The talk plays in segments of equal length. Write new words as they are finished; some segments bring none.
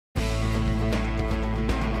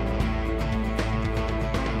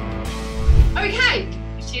Okay,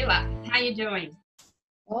 Sheila, how you doing?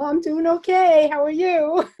 Oh, I'm doing okay. How are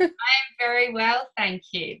you? Very well, thank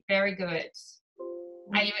you. Very good.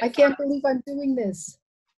 Are you I excited? can't believe I'm doing this.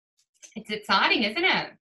 It's exciting, isn't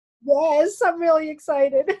it? Yes, I'm really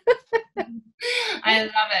excited. I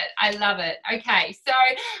love it. I love it. Okay, so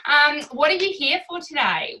what are you here for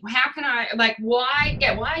today? How can I, like, why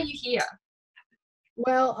are you here?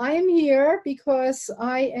 Well, I am here because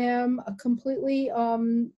I am completely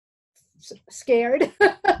scared.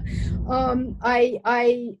 To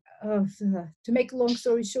make a long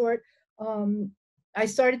story short, um, I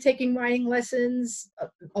started taking riding lessons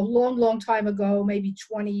a long, long time ago, maybe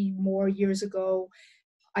 20 more years ago.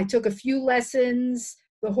 I took a few lessons.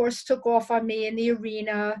 The horse took off on me in the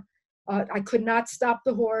arena. I could not stop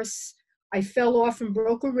the horse. I fell off and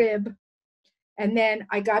broke a rib. And then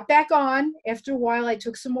I got back on. After a while, I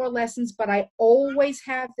took some more lessons, but I always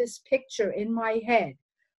have this picture in my head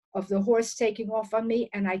of the horse taking off on me,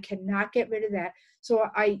 and I cannot get rid of that. So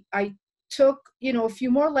I took, a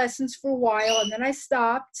few more lessons for a while, and then I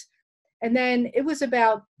stopped. And then it was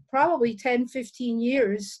about probably 10, 15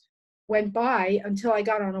 years went by until I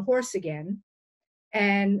got on a horse again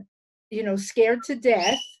and, scared to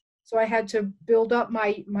death. So I had to build up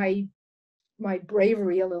my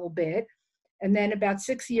bravery a little bit. And then about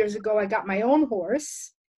 6 years ago, I got my own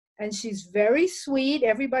horse, and she's very sweet.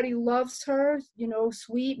 Everybody loves her,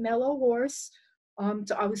 sweet, mellow horse.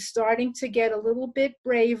 So I was starting to get a little bit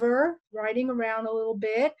braver, riding around a little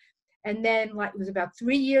bit. And then, like, it was about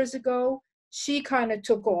 3 years ago, she kind of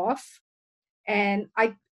took off. And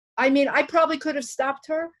I mean, I probably could have stopped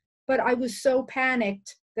her, but I was so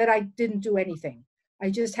panicked that I didn't do anything.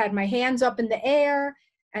 I just had my hands up in the air,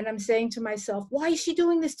 and I'm saying to myself, why is she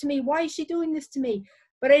doing this to me? Why is she doing this to me?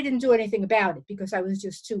 But I didn't do anything about it because I was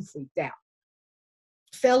just too freaked out.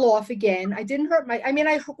 Fell off again. I didn't hurt I mean,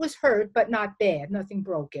 I was hurt, but not bad, nothing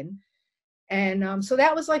broken. And so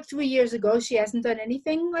that was like 3 years ago. She hasn't done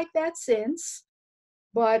anything like that since.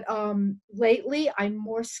 But lately, I'm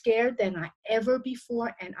more scared than I ever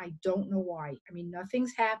before, and I don't know why. I mean,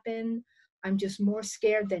 nothing's happened. I'm just more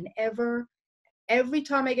scared than ever. Every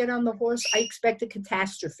time I get on the horse, I expect a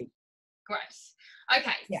catastrophe. Great.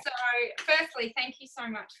 Okay, Yeah. so firstly, thank you so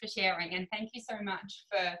much for sharing, and thank you so much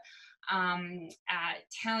for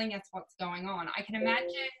telling us what's going on. I can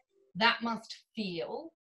imagine that must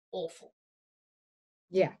feel awful.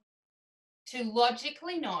 Yeah. To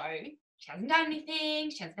logically know she hasn't done anything,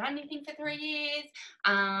 she hasn't done anything for 3 years,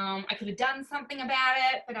 I could have done something about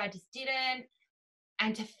it, but I just didn't.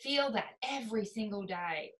 And to feel that every single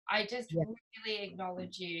day, I just Yeah. really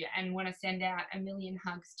acknowledge you and want to send out a million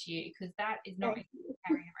hugs to you, because that is not Thank you.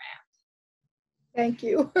 carrying around. Thank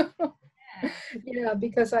you. Yeah. Yeah,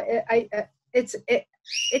 because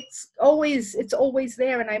it's always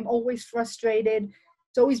there, and I'm always frustrated.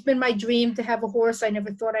 It's always been my dream to have a horse. I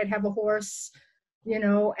never thought I'd have a horse,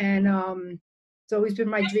 and it's always been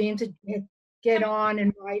my dream to get on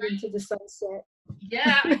and ride into the sunset.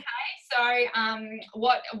 Yeah. Okay. So,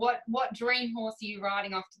 what dream horse are you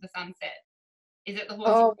riding off to the sunset? Is it the horse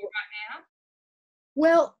you've Oh, got right now?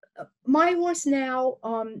 well, my horse now,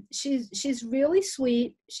 she's really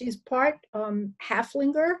sweet. She's part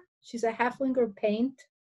Halflinger. She's a Halflinger paint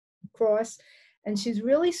cross, and she's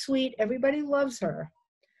really sweet. Everybody loves her.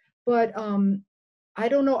 But I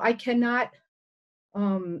don't know. I cannot.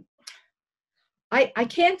 Um, I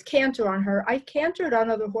can't canter on her. I've cantered on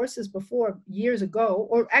other horses before years ago,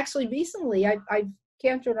 or actually recently. I've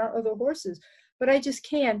cantered on other horses, but I just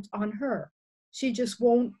can't on her. She just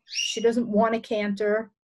won't. She doesn't want to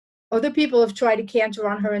canter. Other people have tried to canter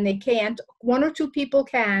on her and they can't. One or two people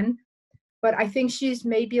can, but I think she's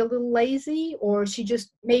maybe a little lazy, or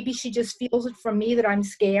maybe she just feels it from me that I'm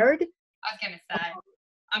scared. I was going to say,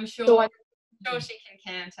 I'm So sure, she can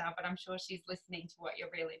canter, but I'm sure she's listening to what you're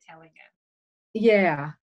really telling her.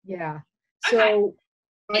 yeah, yeah. Okay. So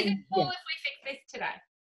Is it cool yeah. if we fix this today?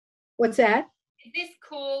 What's that? Is this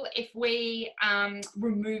cool if we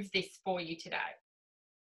remove this for you today?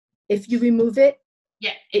 If you remove it,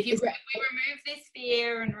 Yeah, if we is that remove this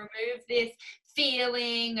fear and remove this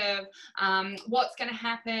feeling of what's going to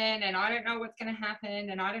happen, and I don't know what's going to happen,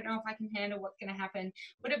 and I don't know if I can handle what's going to happen,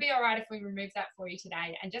 would it be all right if we remove that for you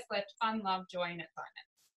today and just left fun, love, joy, and excitement?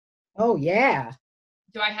 Oh yeah.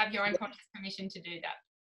 Do I have your unconscious permission to do that?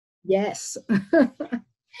 Yes.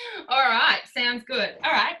 All right, sounds good.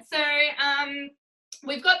 All right, so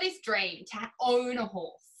we've got this dream to own a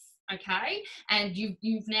horse, okay? And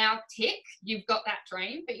you've now you've got that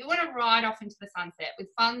dream, but you want to ride off into the sunset with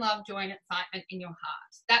fun, love, joy, and excitement in your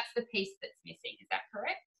heart. That's the piece that's missing. Is that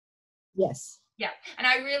correct? Yes. Yeah, and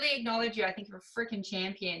I really acknowledge you. I think you're a freaking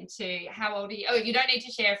champion to how old are you? Oh, you don't need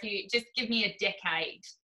to share if you just give me a decade.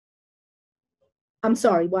 I'm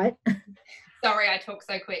sorry, what? Sorry, I talk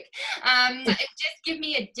so quick. Just give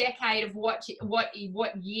me a decade of what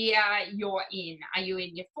year you're in. Are you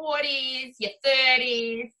in your 40s, your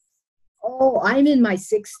 30s? Oh, I'm in my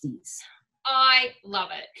 60s. I love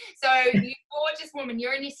it. So you gorgeous woman,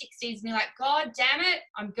 you're in your 60s and you're like, God damn it,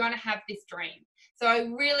 I'm going to have this dream. So I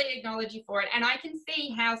really acknowledge you for it. And I can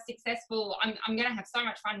see how successful, I'm going to have so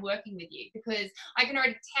much fun working with you because I can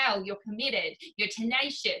already tell you're committed, you're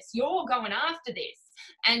tenacious, you're going after this.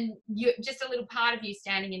 And you're just a little part of you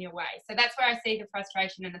standing in your way. So that's where I see the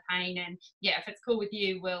frustration and the pain. And yeah, if it's cool with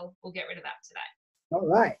you, we'll get rid of that today. All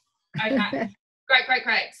right. Okay.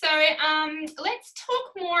 Great. So let's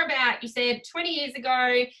talk more about, you said 20 years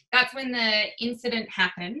ago, that's when the incident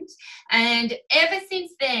happened. And ever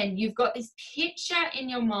since then, you've got this picture in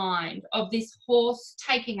your mind of this horse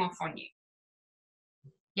taking off on you.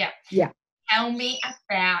 Yeah. Yeah. Tell me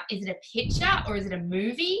about, is it a picture or is it a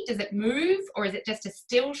movie? Does it move or is it just a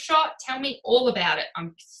still shot? Tell me all about it.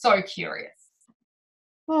 I'm so curious.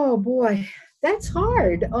 Oh boy, that's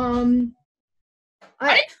hard.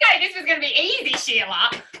 I didn't say this was going to be easy, Sheila.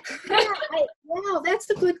 Wow, that's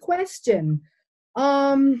a good question.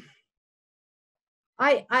 Oh.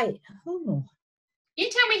 You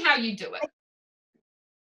tell me how you do it.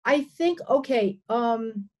 I think, okay,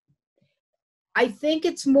 I think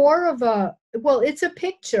it's more of a, well, it's a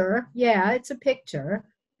picture. Yeah, it's a picture.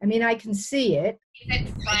 I mean, I can see it. Is it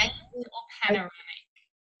framed or panoramic?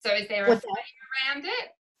 So is there a frame around it?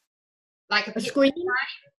 Like a screen? Frame?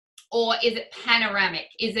 Or is it panoramic?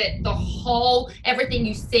 Is it the whole, everything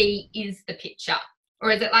you see is the picture?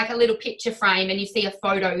 Or is it like a little picture frame and you see a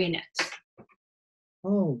photo in it?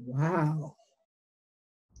 Oh, wow.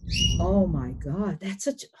 Oh my God, that's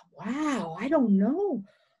such, wow, I don't know.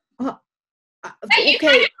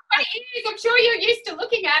 Okay. I'm sure you're used to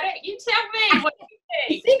looking at it. You tell me what you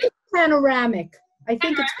see. I think it's panoramic.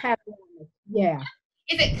 It's panoramic. Yeah.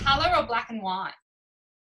 Is it color or black and white?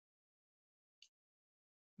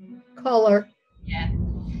 Color. Yeah.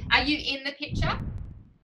 Are you in the picture?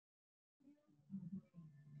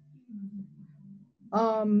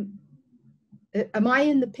 Am I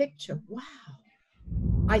in the picture? Wow.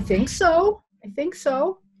 I think so.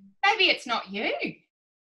 Maybe it's not you.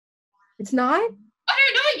 It's not? I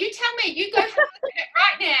don't know. You tell me. You go have a look at it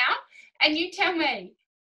right now and you tell me.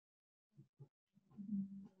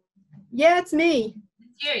 Yeah, it's me.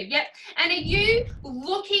 It's you, yep. And are you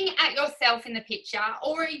looking at yourself in the picture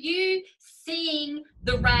or are you seeing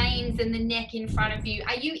the reins and the neck in front of you?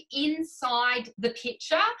 Are you inside the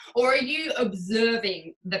picture or are you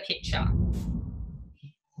observing the picture?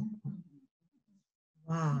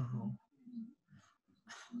 Wow.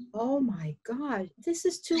 Oh my God, this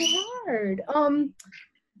is too hard.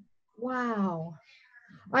 Wow.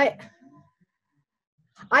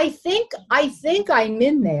 I think I'm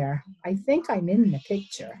in there. I think I'm in the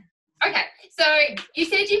picture. Okay, so you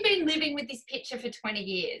said you've been living with this picture for 20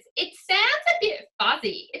 years. It sounds a bit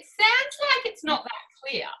fuzzy. It sounds like it's not that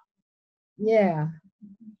clear. Yeah.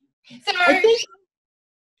 So I think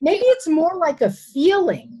maybe it's more like a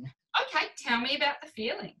feeling. Okay, tell me about the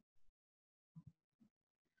feeling.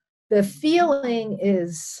 The feeling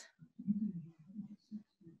is,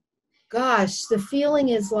 gosh, the feeling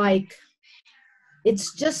is like,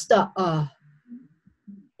 it's just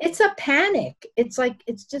it's a panic. It's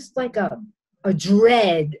just like a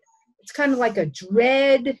dread. It's kind of like a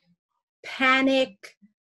dread, panic.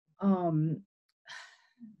 Back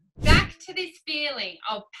to this feeling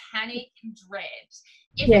of panic and dread.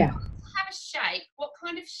 If Yeah. it wants to have a shape, what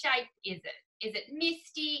kind of shape is it? Is it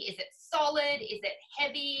misty? Is it solid? Is it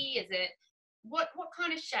heavy? Is it what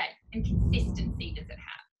kind of shape and consistency does it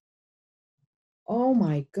have? Oh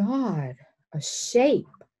my God, a shape.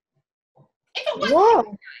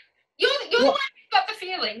 Whoa. You're the one who's got the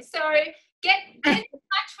feeling. So get in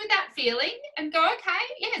touch with that feeling and go, okay,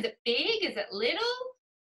 yeah, is it big? Is it little?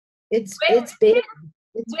 It's big.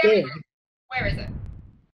 It's big. Where is it?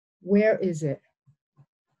 Where is it?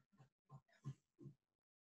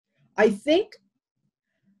 I think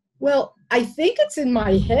it's in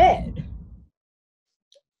my head.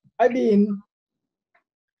 I mean,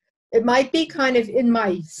 it might be kind of in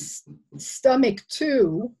my stomach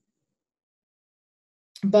too,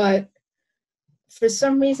 but for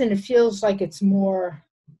some reason it feels like it's more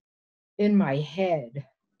in my head.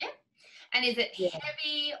 Yeah. And is it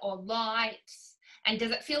heavy or light? And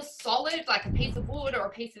does it feel solid, like a piece of wood or a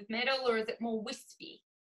piece of metal, or is it more wispy?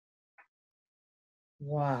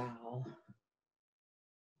 Wow.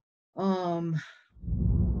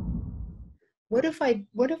 what if I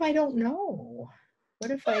don't know? What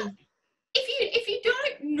if I, If you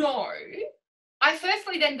don't know, I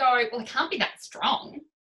firstly then go, well, it can't be that strong.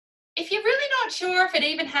 If you're really not sure if it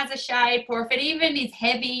even has a shape or if it even is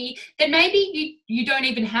heavy, then maybe you don't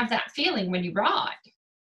even have that feeling when you ride.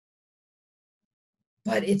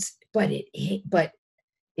 but it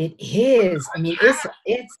is. I mean, it's So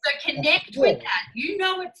connect with good. that. You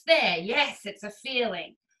know it's there. Yes, it's a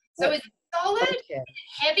feeling. So is it solid? Is Okay. it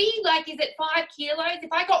heavy? Like, is it 5 kilos?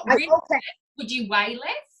 If I got I, rid of okay. it, would you weigh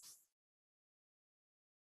less?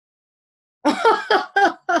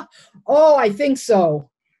 Oh, I think so.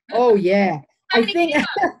 Oh, yeah. How I many think, kilos?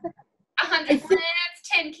 I 100 think, grams,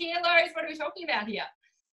 10 kilos? What are we talking about here?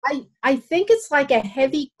 I think it's like a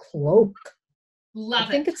heavy cloak. I Love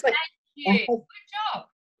it. think it's like, Thank a, you. Good job.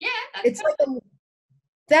 Yeah, that's it's like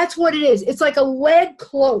that's what it is. It's like a lead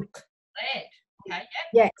cloak. lead. Okay,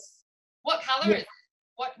 yeah. Yes. What color Yeah. is it?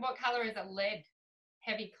 What color is a lead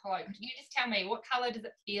heavy cloak? You just tell me, what color does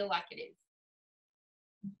it feel like it is?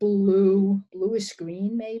 Bluish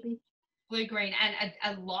green, maybe. Blue green, and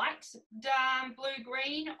a light blue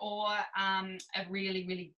green, or a really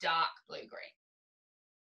really dark blue green.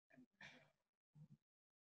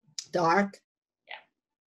 Dark.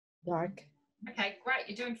 Yeah. Dark. Okay, great.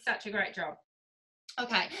 You're doing such a great job.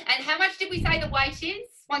 Okay, and how much did we say the weight is?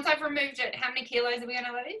 Once I've removed it, how many kilos are we going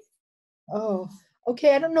to lose? Oh,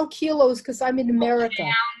 okay. I don't know kilos because I'm in America.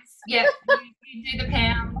 Yep, you do the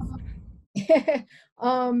pounds.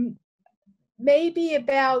 Maybe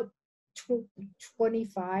about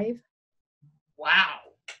 25. Wow,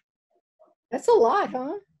 That's a lot,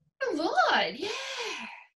 huh? a lot. Yeah,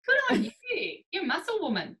 good on you. You're a muscle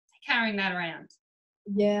woman carrying that around.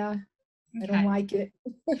 Yeah, I don't Okay. like it.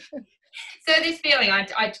 So this feeling,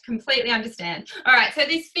 I completely understand. All right, so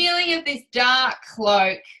this feeling of this dark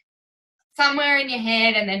cloak somewhere in your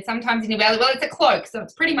head and then sometimes in your belly. Well, it's a cloak, so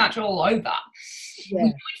it's pretty much all over. Yeah, You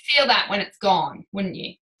would feel that when it's gone, wouldn't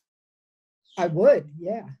you? I would.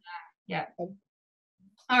 Yeah. Yeah.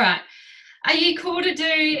 All right. Are you cool to do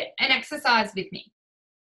an exercise with me?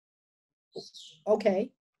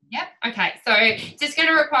 Okay. Yep. Okay. So just going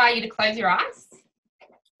to require you to close your eyes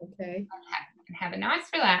Okay. and have a nice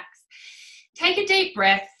relax. Take a deep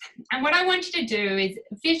breath. And what I want you to do is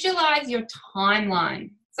visualize your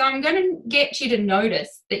timeline. So I'm going to get you to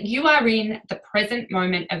notice that you are in the present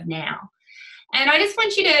moment of now. And I just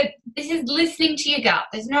want you to, this is listening to your gut.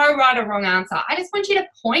 There's no right or wrong answer. I just want you to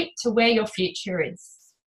point to where your future is.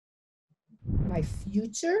 My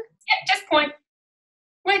future? Yep, just point.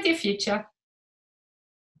 Where's your future?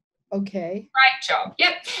 Okay. Great job.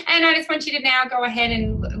 Yep. And I just want you to now go ahead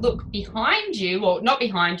and look behind you, or not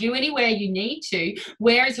behind you, anywhere you need to.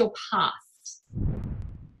 Where is your past?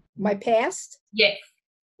 My past? Yes.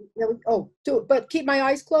 Oh, but keep my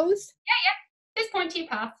eyes closed? Yeah. Just point to your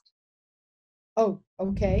past. Oh,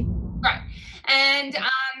 okay. Right. And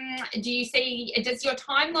do you see, does your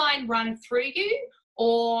timeline run through you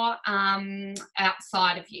or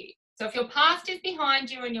outside of you? So if your past is behind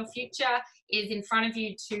you and your future is in front of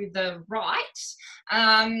you to the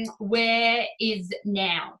right, where is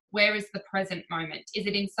now? Where is the present moment? Is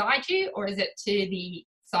it inside you or is it to the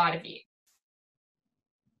side of you?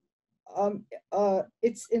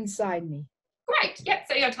 It's inside me. Great. Yep.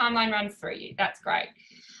 So your timeline runs through you. That's great.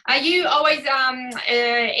 Are you always,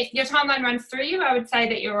 if your timeline runs through you, I would say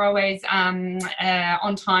that you're always on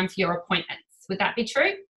time for your appointments. Would that be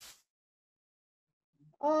true?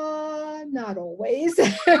 Not always. All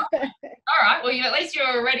right. Well, at least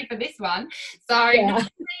you're ready for this one. So Yeah.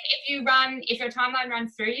 if your timeline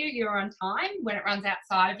runs through you, you're on time. When it runs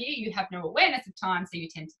outside of you, you have no awareness of time, so you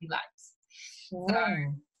tend to be late. Wow.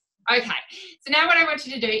 So, okay. So now what I want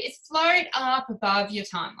you to do is float up above your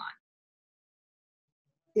timeline.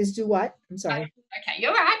 Is do what? I'm sorry. Okay,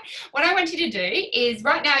 you're right. What I want you to do is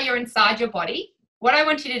right now you're inside your body. What I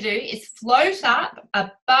want you to do is float up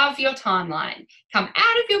above your timeline. Come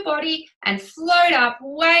out of your body and float up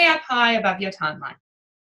way up high above your timeline.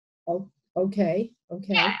 Oh, okay.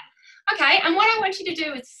 Okay. Yeah. Okay, and what I want you to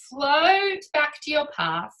do is float back to your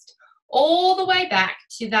past, all the way back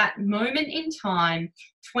to that moment in time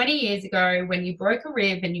 20 years ago when you broke a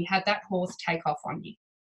rib and you had that horse take off on you.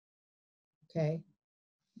 Okay.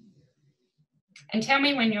 And tell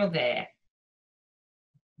me when you're there.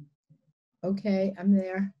 Okay, I'm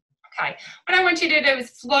there. Okay, what I want you to do is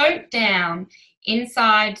float down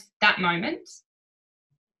inside that moment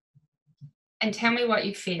and tell me what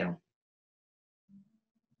you feel.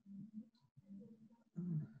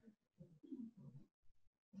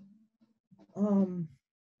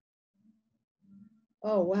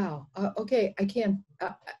 Oh wow. Okay, I can't.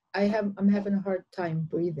 I'm having a hard time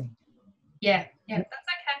breathing. Yeah, yeah, that's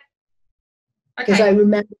okay. Because Okay. I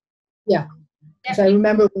remember, yeah, because I Yep.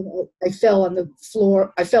 remember when I fell on the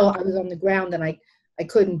floor. I was on the ground, and I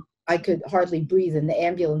could hardly breathe, and the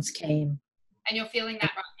ambulance came. And you're feeling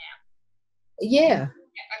that right now. Yeah.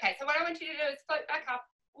 Yeah. Okay. So what I want you to do is float back up,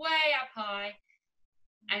 way up high.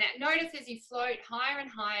 And notice as you float higher and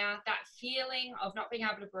higher, that feeling of not being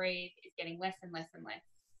able to breathe is getting less and less and less.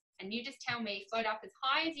 And you just tell me, float up as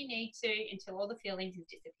high as you need to until all the feelings have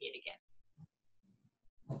disappeared again.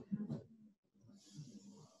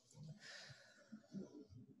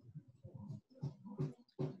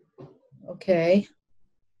 Okay.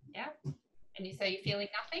 Yeah. And you say you're feeling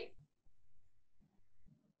nothing?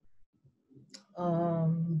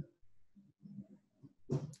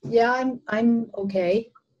 Yeah, I'm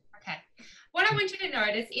okay. Okay. What I want you to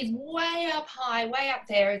notice is way up high, way up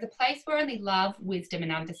there is a place where only love, wisdom,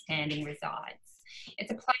 and understanding resides.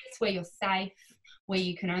 It's a place where you're safe, where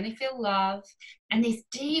you can only feel love, and this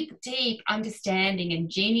deep, deep understanding and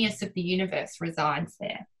genius of the universe resides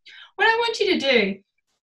there. What I want you to do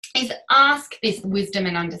is ask this wisdom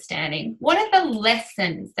and understanding, what are the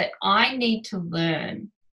lessons that I need to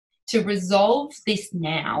learn to resolve this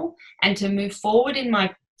now and to move forward in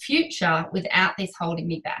my future without this holding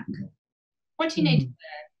me back? What do you need to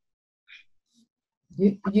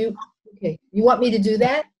learn? You okay? You want me to do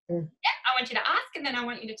that? Yeah, I want you to ask, and then I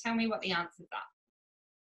want you to tell me what the answers are.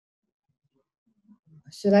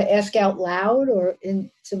 Should I ask out loud or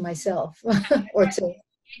to myself or to?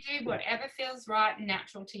 You do whatever feels right and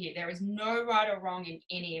natural to you. There is no right or wrong in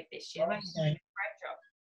any of this, Sheila. You did a great job.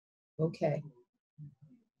 Okay.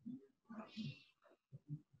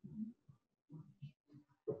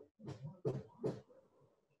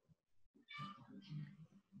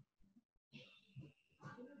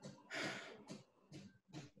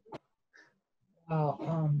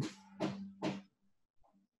 Wow.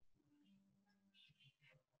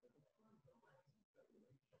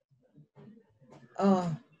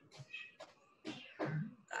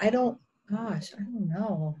 I don't. Gosh, I don't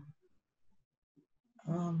know.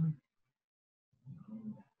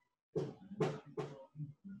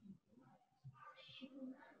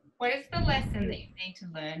 What is the lesson that you need to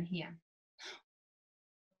learn here?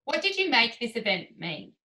 What did you make this event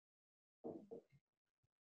mean?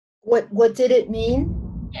 What did it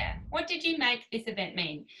mean? Yeah. What did you make this event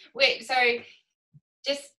mean? Wait, so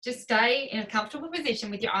just stay in a comfortable position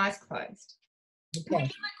with your eyes closed. Okay. Would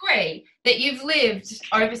you agree that you've lived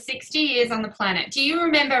over 60 years on the planet? Do you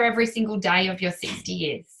remember every single day of your 60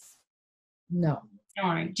 years? No.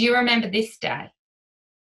 No. Do you remember this day?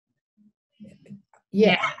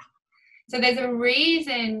 Yeah. So there's a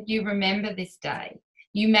reason you remember this day.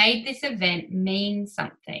 You made this event mean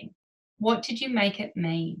something. What did you make it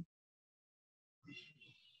mean?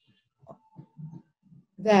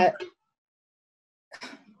 That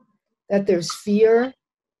there's fear.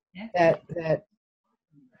 Yeah. That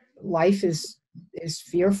life is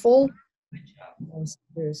fearful.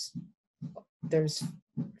 There's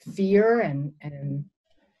fear and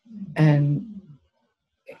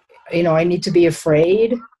you know, I need to be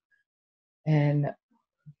afraid, and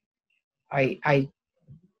I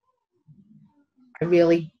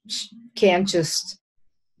really can't just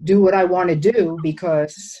do what I want to do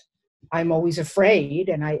because I'm always afraid,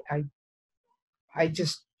 and I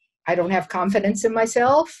don't have confidence in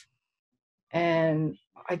myself, and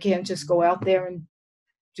I can't just go out there and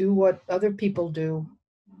do what other people do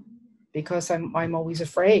because I'm always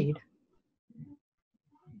afraid.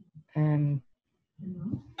 And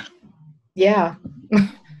yeah. Do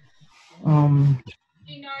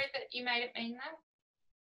you know that you made it mean that?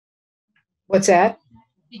 What's that?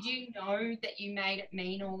 Did you know that you made it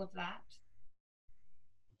mean all of that?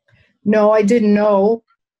 No, I didn't know,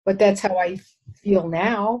 but that's how I feel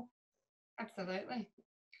now. Absolutely.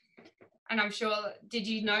 And I'm sure, did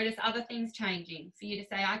you notice other things changing for you to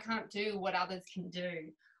say, I can't do what others can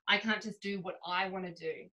do. I can't just do what I want to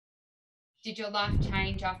do. Did your life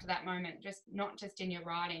change after that moment? Just not just in your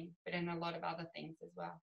writing, but in a lot of other things as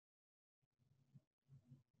well?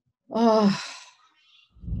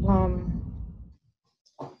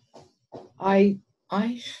 I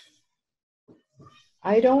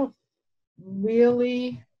I don't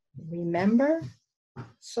really remember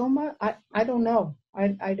so much. I don't know.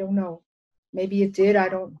 I don't know. Maybe it did. I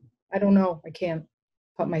don't know. I can't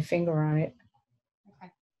put my finger on it.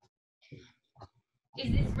 Okay.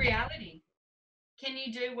 Is this reality? Can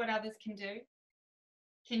you do what others can do?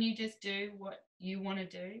 Can you just do what you want to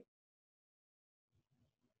do?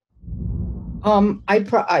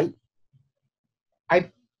 I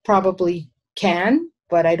probably can,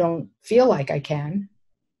 but I don't feel like I can.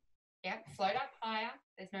 Yeah, float up higher.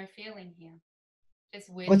 There's no feeling here.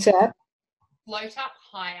 Just What's wisdom. that? Float up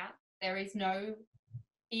higher. There is no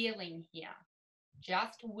feeling here.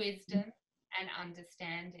 Just wisdom and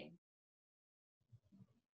understanding.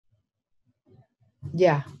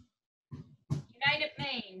 Yeah. You made it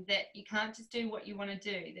mean that you can't just do what you want to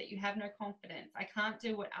do, that you have no confidence. I can't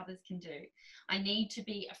do what others can do. I need to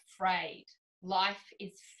be afraid. Life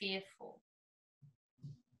is fearful.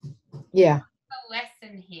 Yeah. The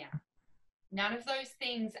lesson here. None of those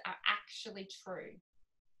things are actually true.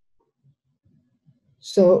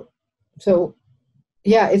 So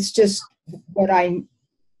yeah, it's just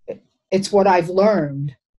it's what I've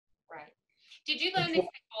learned. Right. Did you learn this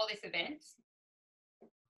before this event?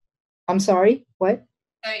 I'm sorry, what?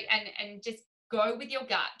 So, and just go with your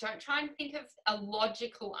gut. Don't try and think of a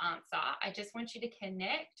logical answer. I just want you to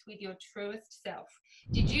connect with your truest self.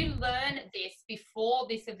 Did you learn this before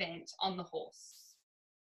this event on the horse?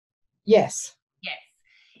 Yes. Yes.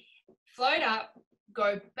 Float up,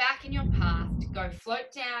 go back in your past, go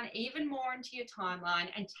float down even more into your timeline,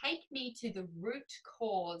 and take me to the root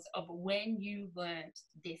cause of when you learned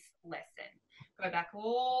this lesson. Go back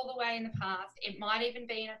all the way in the past. It might even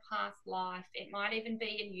be in a past life. It might even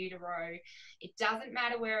be in utero. It doesn't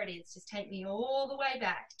matter where it is. Just take me all the way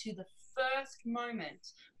back to the first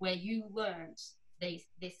moment where you learned this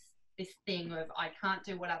thing of I can't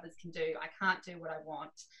do what others can do. I can't do what I want.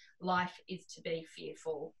 Life is to be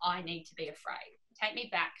fearful. I need to be afraid. Take me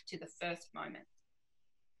back to the first moment.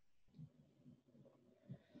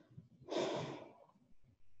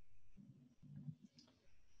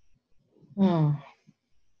 Oh.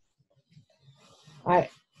 I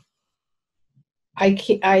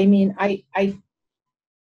can't, I mean, I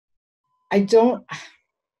don't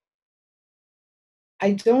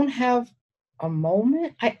have a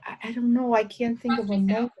moment. I don't know. I can't think of Trust a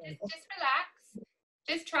yourself. moment. Just relax.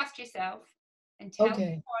 Just trust yourself and tell your Okay.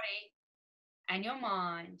 body and your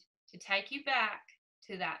mind to take you back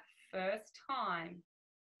to that first time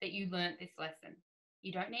that you learnt this lesson.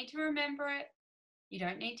 You don't need to remember it. You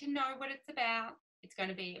don't need to know what it's about. It's going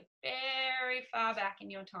to be very far back in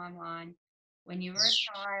your timeline when you were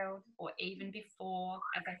a child or even before,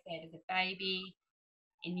 as I said, as a baby,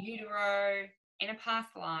 in utero, in a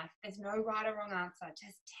past life. There's no right or wrong answer.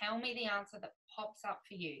 Just tell me the answer that pops up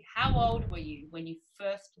for you. How old were you when you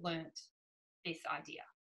first learnt this idea?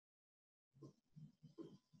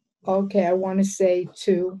 Okay, I want to say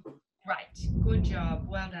 2. Right. Good job.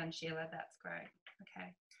 Well done, Sheila. That's great.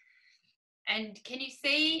 Okay. And can you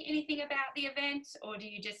see anything about the event, or do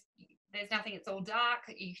you just, there's nothing, it's all dark,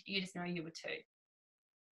 you just know you were 2?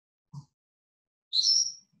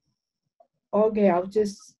 Okay, I'll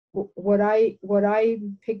just what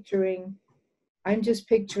I'm picturing. I'm just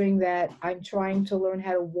picturing that I'm trying to learn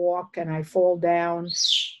how to walk and I fall down,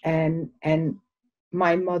 and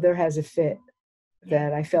my mother has a fit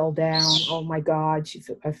that I fell down. Oh my God,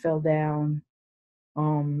 I fell down.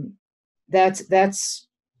 That's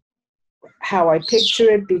how I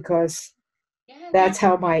picture it, because Yeah, that's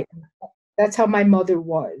how my mother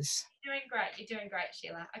was. you're doing great. You're doing great,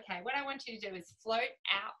 Sheila. Okay, what I want you to do is float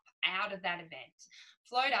out of that event.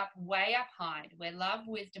 Float up way up high where love,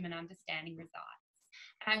 wisdom, and understanding resides.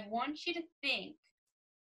 And I want you to think,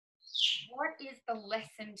 what is the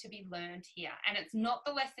lesson to be learned here? And it's not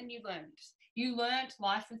the lesson you learned. You learned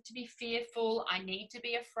life is to be fearful. I need to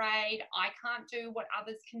be afraid. I can't do what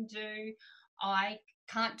others can do. I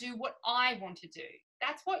can't do what I want to do.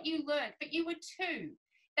 That's what you learned, but you were 2.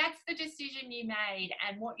 That's the decision you made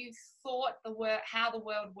and what you thought how the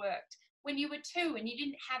world worked when you were 2 and you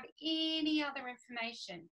didn't have any other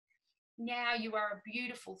information. Now you are a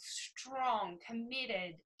beautiful, strong,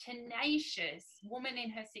 committed, tenacious woman in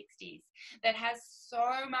her 60s that has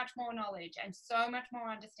so much more knowledge and so much more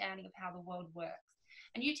understanding of how the world works.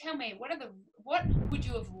 And you tell me, what would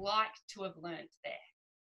you have liked to have learned there?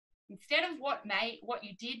 Instead of what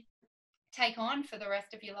you did take on for the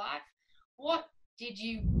rest of your life, what did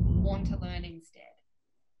you want to learn instead?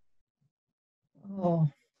 Oh,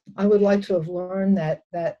 I would like to have learned that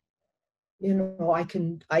I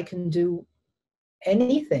can do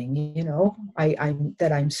anything.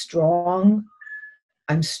 I'm strong.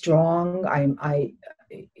 I'm strong. I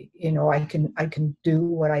can do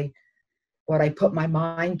what I put my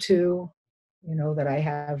mind to. That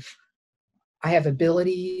I have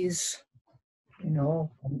abilities.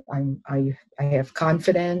 I have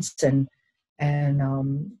confidence, and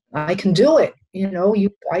I can do it.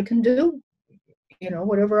 I can do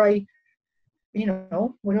whatever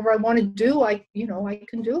whatever I want to do. I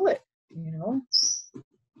can do it.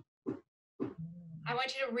 I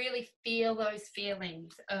want you to really feel those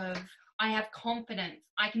feelings of I have confidence.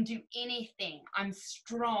 I can do anything. I'm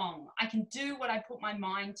strong. I can do what I put my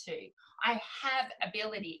mind to. I have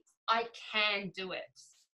abilities. I can do it.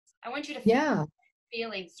 I want you to feel Yeah.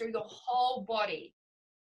 feelings through your whole body.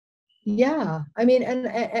 Yeah. I mean, and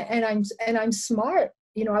I'm smart.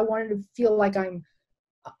 You know, I wanted to feel like I'm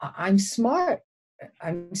smart.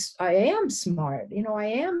 I am smart. You know, I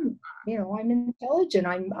am, you know, I'm intelligent.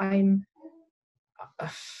 I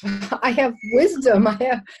have wisdom. I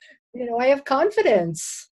have, you know, I have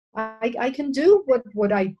confidence. I can do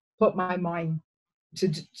what I put my mind to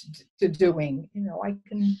doing. You know, I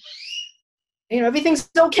can, you know, everything's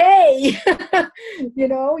okay. You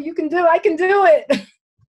know, I can do it.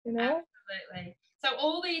 You know? Absolutely. So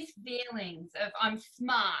all these feelings of I'm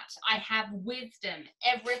smart, I have wisdom,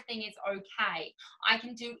 everything is okay. I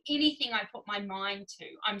can do anything I put my mind to.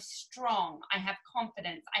 I'm strong, I have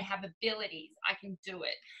confidence, I have abilities, I can do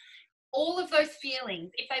it. All of those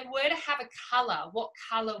feelings, if they were to have a color, what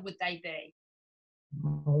color would they be?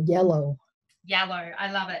 Oh, yellow. Yellow.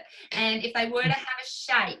 I love it. And if they were to have a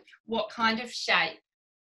shape, what kind of shape?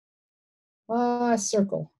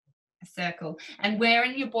 Circle. A circle. And where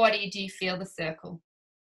in your body do you feel the circle?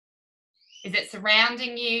 Is it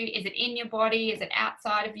surrounding you? Is it in your body? Is it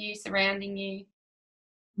outside of you, surrounding you?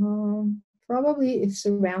 Probably it's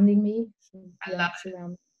surrounding me. So, I yeah, love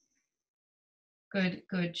surround. it.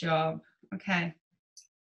 Good job. Okay.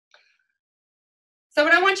 So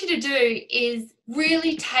what I want you to do is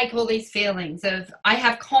really take all these feelings of I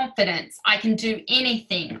have confidence, I can do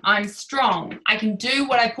anything, I'm strong, I can do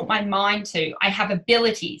what I put my mind to, I have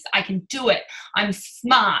abilities, I can do it, I'm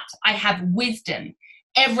smart, I have wisdom,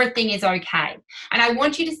 everything is okay. And I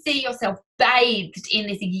want you to see yourself bathed in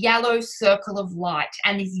this yellow circle of light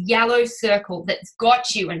and this yellow circle that's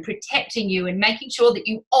got you and protecting you and making sure that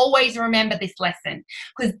you always remember this lesson,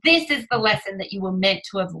 because this is the lesson that you were meant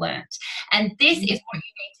to have learnt. And this is what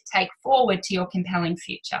you need to take forward to your compelling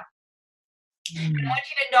future. I want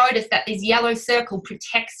you to notice that this yellow circle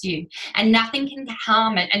protects you and nothing can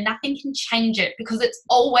harm it and nothing can change it, because it's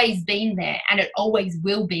always been there and it always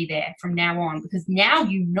will be there from now on, because now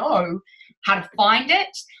you know how to find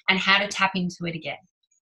it and how to tap into it again.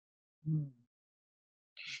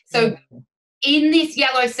 So in this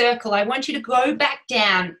yellow circle, I want you to go back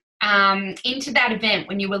down into that event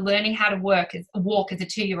when you were learning how to walk as a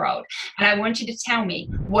 2-year-old. And I want you to tell me,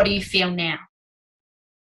 what do you feel now?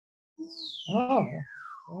 Oh,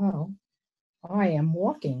 wow. I am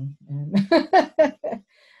walking and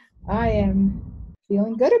I am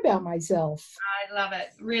feeling good about myself. I love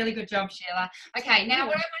it. Really good job, Sheila. Okay, now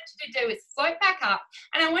what I want you to do is float back up,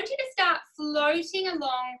 and I want you to start floating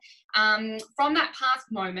along from that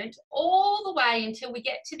past moment all the way until we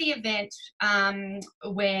get to the event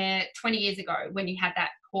where 20 years ago when you had that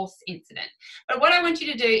horse incident. But what I want you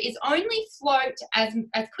to do is only float as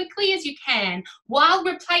quickly as you can while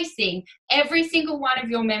replacing every single one of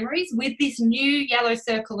your memories with this new yellow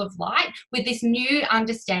circle of light, with this new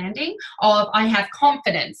understanding of I have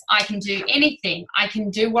confidence, I can do anything, I can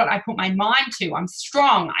do what I put my mind to, I'm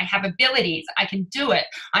strong, I have abilities, I can do it,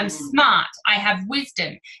 I'm smart, I have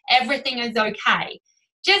wisdom, everything is okay.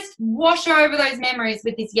 Just wash over those memories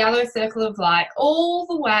with this yellow circle of light all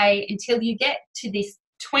the way until you get to this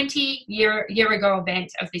 20-year ago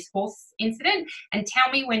event of this horse incident, and tell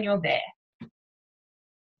me when you're there.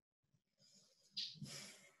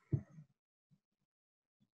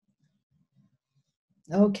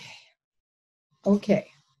 Okay.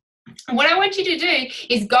 And what I want you to do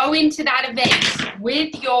is go into that event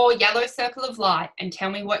with your yellow circle of light and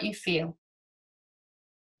tell me what you feel.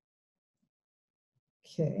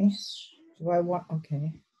 Okay. Do I want,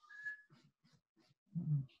 okay.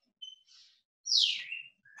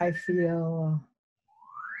 I feel,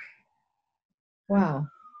 wow.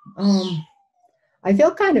 I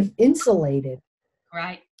feel kind of insulated.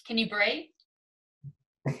 Right. Can you breathe?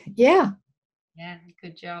 Yeah. Yeah,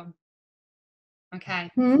 good job. Okay.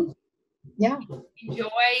 Yeah. Enjoy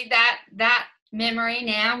that memory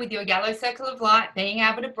now with your yellow circle of light, being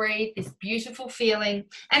able to breathe, this beautiful feeling.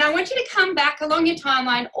 And I want you to come back along your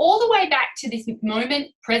timeline all the way back to this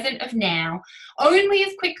moment present of now, only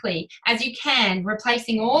as quickly as you can,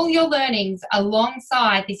 replacing all your learnings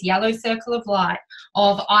alongside this yellow circle of light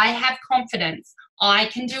of I have confidence, I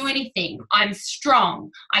can do anything, I'm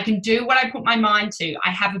strong, I can do what I put my mind to,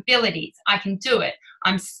 I have abilities, I can do it,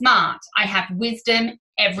 I'm smart, I have wisdom,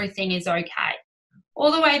 everything is okay. All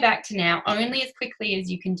the way back to now, only as quickly as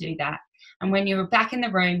you can do that. And when you're back in the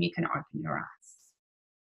room, you can open your eyes.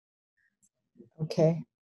 Okay.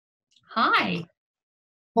 Hi.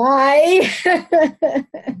 Hi.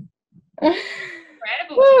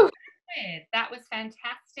 Incredible. That was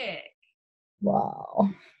fantastic. Wow.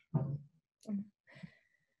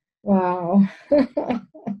 Wow. Did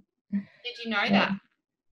you know Yeah, that?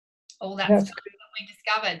 All that that's stuff that we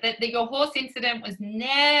discovered, that your horse incident was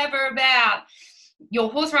never about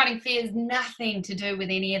your horse riding fear, is nothing to do with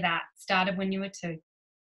any of that. Started when you were 2.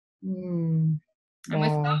 mm, And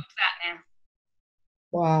we've solved wow. that now.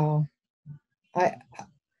 Wow. I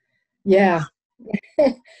yeah.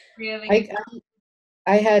 Really good.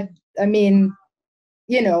 I I had, I mean,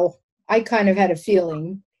 you know, I kind of had a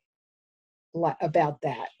feeling about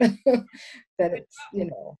that. That it's, you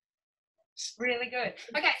know, Really good.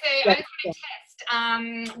 Okay, so I but just want to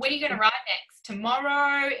test. When are you going to ride next?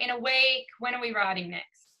 Tomorrow? In a week? When are we riding next?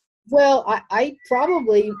 well, I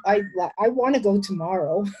probably I want to go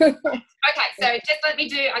tomorrow. Okay, so just let me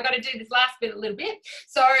I got to do this last bit a little bit.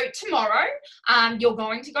 So tomorrow, you're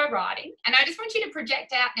going to go riding, and I just want you to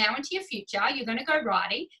project out now into your future. You're going to go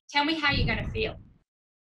riding. Tell me how you're going to feel.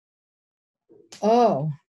 Oh,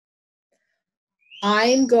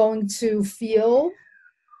 I'm going to feel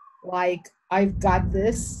like I've got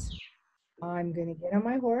this. I'm going to get on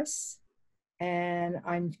my horse and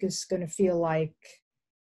I'm just going to feel like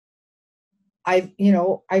I've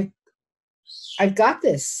got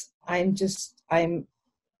this. I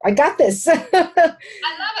got this. I love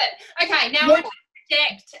it. Okay, now I want you to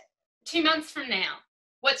project 2 months from now.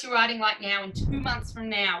 What's your riding like now, and 2 months from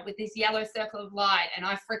now with this yellow circle of light, and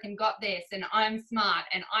I freaking got this, and I'm smart,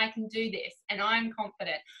 and I can do this, and I'm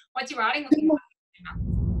confident. What's your riding looking like?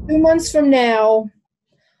 2 months from now,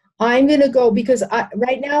 I'm gonna go because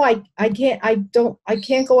right now I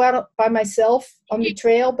can't go out by myself on the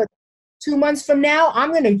trail, but 2 months from now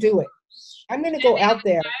I'm gonna do it. I'm gonna go out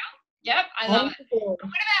there. Yep, I love it. What about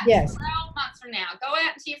 12 Yes, months from now? Go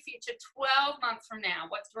out into your future 12 months from now.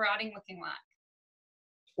 What's the riding looking like?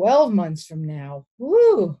 12 months from now.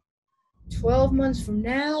 Woo! 12 months from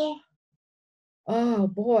now. Oh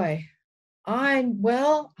boy. I'm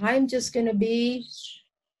just gonna be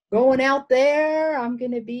going out there. I'm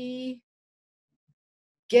gonna be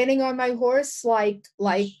getting on my horse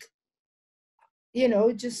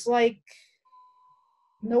just like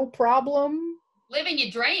no problem. Living your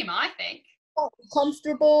dream, I think.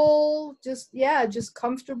 Comfortable, just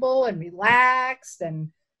comfortable and relaxed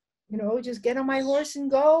and just get on my horse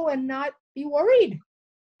and go and not be worried.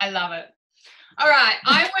 I love it. All right,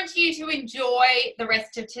 I want you to enjoy the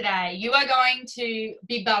rest of today. You are going to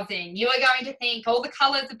be buzzing. You are going to think all the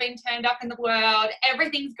colors have been turned up in the world.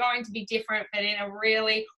 Everything's going to be different, but in a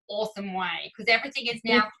really awesome way, because everything is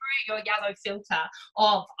now through your yellow filter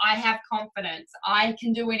of I have confidence. I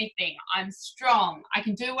can do anything. I'm strong. I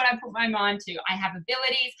can do what I put my mind to. I have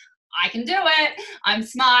abilities. I can do it. I'm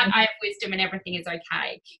smart. I have wisdom, and everything is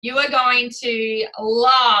okay. You are going to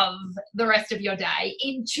love the rest of your day.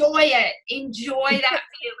 Enjoy it. Enjoy that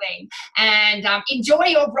feeling, and enjoy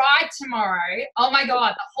your ride tomorrow. Oh my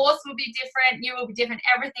God, the horse will be different. You will be different.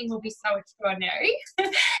 Everything will be so extraordinary.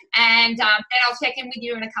 And then I'll check in with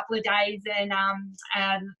you in a couple of days, and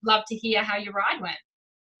love to hear how your ride went.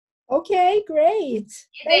 Okay, great.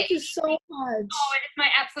 Thank you so much. Oh, it is my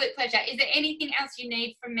absolute pleasure. Is there anything else you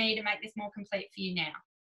need from me to make this more complete for you now?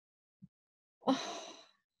 Oh,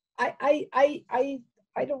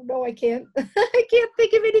 I don't know. I can't I can't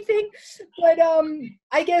think of anything. But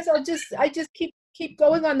I guess I just keep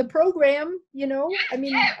going on the program, I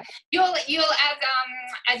mean, you'll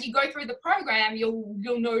as you go through the program, you'll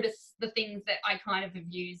notice the things that I kind of have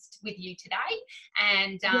used with you today,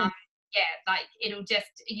 and like it'll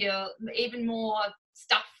just even more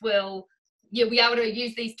stuff you'll be able to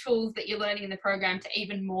use these tools that you're learning in the program to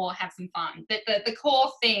even more have some fun. But the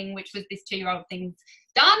core thing, which was this 2-year-old thing's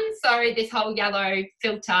done, so this whole yellow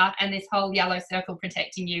filter and this whole yellow circle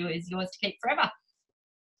protecting you is yours to keep forever.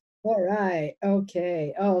 All right.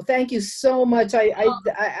 Okay. Oh, thank you so much. I've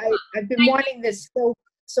been wanting this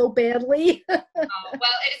so badly. Well,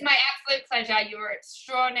 it is my absolute pleasure. You were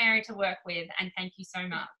extraordinary to work with, and thank you so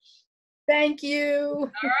much. Thank you.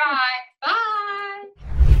 All right. Bye.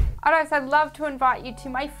 Alright, I'd love to invite you to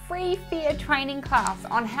my free fear training class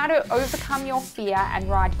on how to overcome your fear and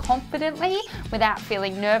ride confidently without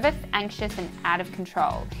feeling nervous, anxious, and out of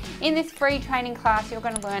control. In this free training class, you're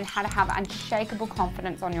going to learn how to have unshakable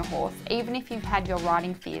confidence on your horse, even if you've had your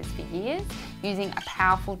riding fears for years, using a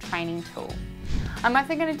powerful training tool. I'm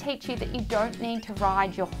also going to teach you that you don't need to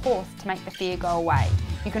ride your horse to make the fear go away.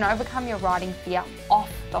 You can overcome your riding fear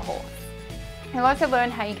off the horse. You'll also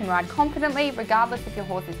learn how you can ride confidently regardless if your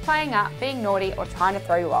horse is playing up, being naughty, or trying to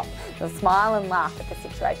throw you off. You'll smile and laugh at the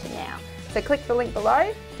situation now. So click the link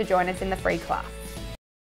below to join us in the free class.